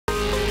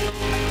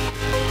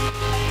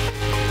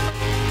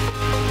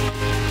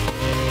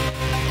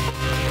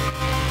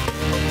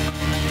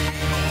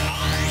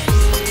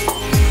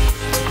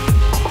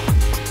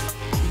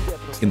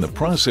In the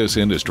process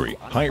industry,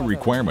 high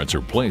requirements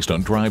are placed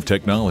on drive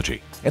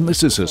technology, and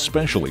this is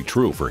especially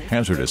true for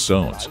hazardous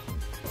zones.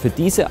 Für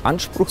diese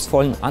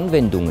anspruchsvollen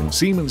Anwendungen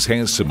Siemens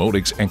has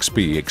SIMOTICS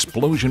XP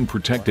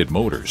explosion-protected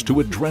motors to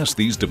address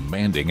these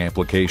demanding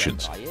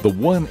applications. The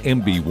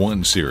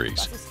 1MB1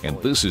 series, and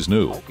this is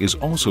new, is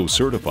also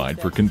certified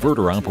for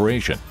converter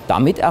operation.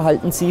 Damit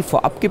erhalten Sie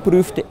vorab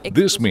geprüfte.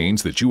 This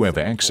means that you have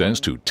access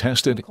to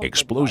tested,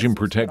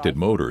 explosion-protected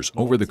motors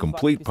over the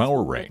complete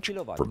power range,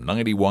 from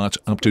 90 watts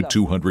up to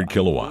 200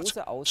 kilowatts,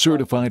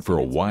 certified for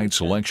a wide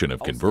selection of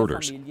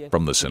converters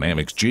from the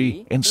SIMOTICS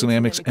G and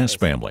SIMOTICS S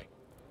family.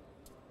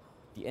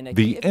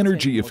 The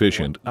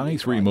energy-efficient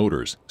i3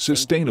 motors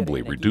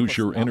sustainably reduce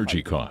your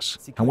energy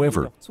costs.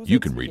 However, you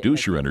can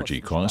reduce your energy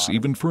costs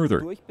even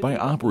further by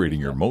operating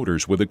your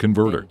motors with a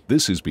converter.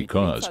 This is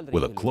because,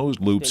 with a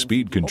closed-loop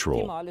speed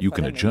control, you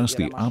can adjust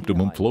the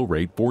optimum flow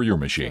rate for your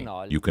machine.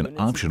 You can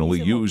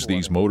optionally use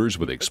these motors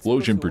with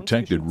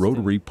explosion-protected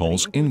rotary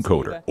pulse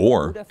encoder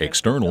or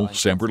external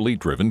separately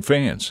driven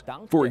fans.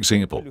 For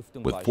example,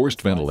 with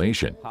forced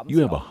ventilation, you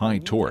have a high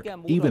torque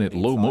even at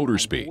low motor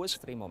speeds.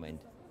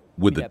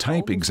 With the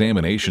type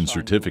examination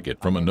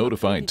certificate from a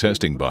notified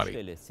testing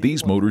body,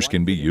 these motors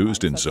can be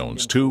used in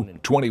zones 2,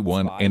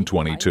 21, and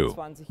 22.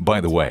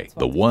 By the way,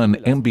 the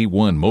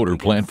 1MB1 motor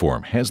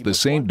platform has the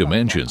same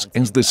dimensions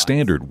as the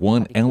standard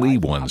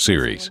 1LE1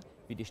 series.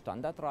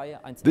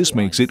 This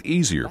makes it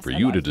easier for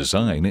you to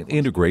design and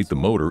integrate the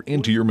motor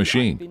into your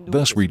machine,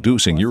 thus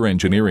reducing your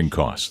engineering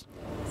costs.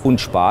 Und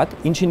spart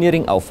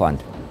Engineering-Aufwand.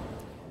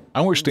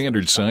 Our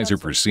standard sizer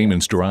for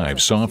Siemens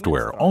Drive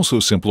software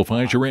also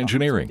simplifies your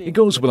engineering. It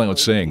goes without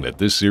saying that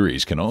this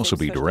series can also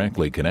be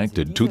directly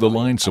connected to the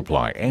line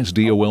supply as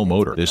DOL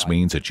motor. This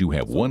means that you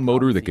have one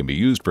motor that can be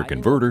used for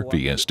converter,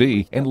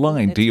 VSD, and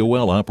line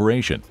DOL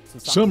operation.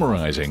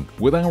 Summarizing,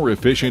 with our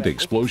efficient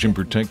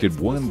explosion-protected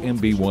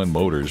 1MB1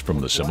 motors from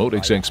the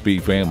SIMOTICS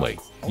XP family,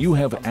 you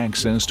have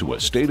access to a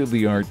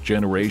state-of-the-art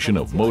generation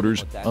of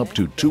motors up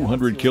to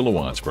 200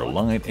 kilowatts for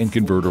line and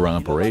converter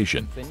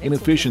operation in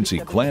efficiency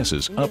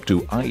classes up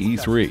to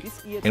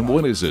IE3. And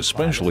what is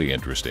especially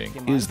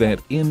interesting is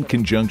that in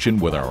conjunction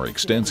with our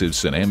extensive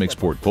SIMOTICS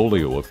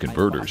portfolio of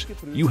converters,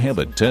 you have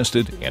a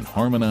tested and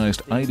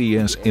harmonized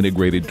IDS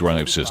integrated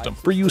drive system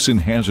for use in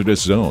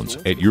hazardous zones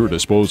at your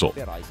disposal.